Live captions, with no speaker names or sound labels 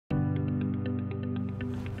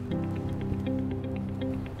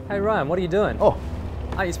Hey Ryan, what are you doing? Oh,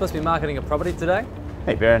 Aren't you supposed to be marketing a property today?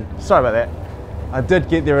 hey Baron, sorry about that. I did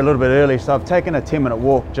get there a little bit early, so I've taken a 10-minute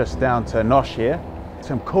walk just down to Nosh here.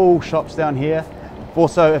 Some cool shops down here.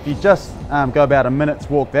 Also, if you just go about a minute's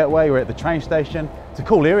walk that way, we're at the train station. It's a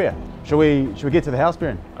cool area. Should we get to the house,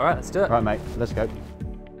 Baron? All right, let's do it. Right, mate, let's go.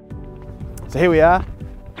 So here we are,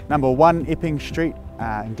 number 1 Epping Street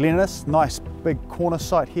in Glen. Nice big corner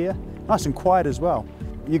site here, nice and quiet as well.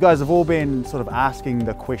 You guys have all been sort of asking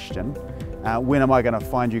the question, when am I going to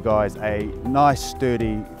find you guys a nice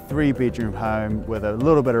sturdy 3-bedroom home with a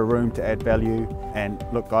little bit of room to add value? And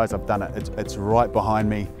look guys, I've done it. It's right behind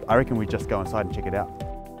me. I reckon we just go inside and check it out.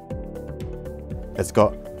 It's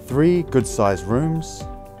got 3 good sized rooms.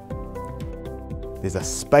 There's a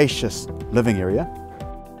spacious living area.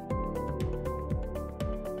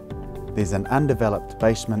 There's an undeveloped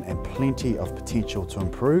basement and plenty of potential to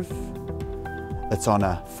improve. It's on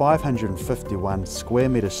a 551 square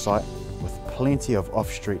metre site with plenty of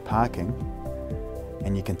off-street parking,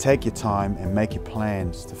 and you can take your time and make your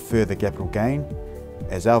plans to further capital gain,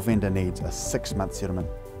 as our vendor needs a 6-month settlement.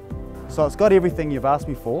 So it's got everything you've asked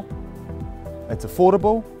me for. It's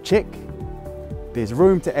affordable, check. There's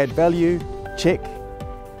room to add value, check.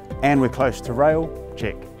 And we're close to rail,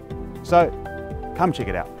 check. So come check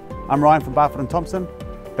it out. I'm Ryan from Barfoot & Thompson.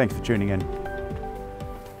 Thanks for tuning in.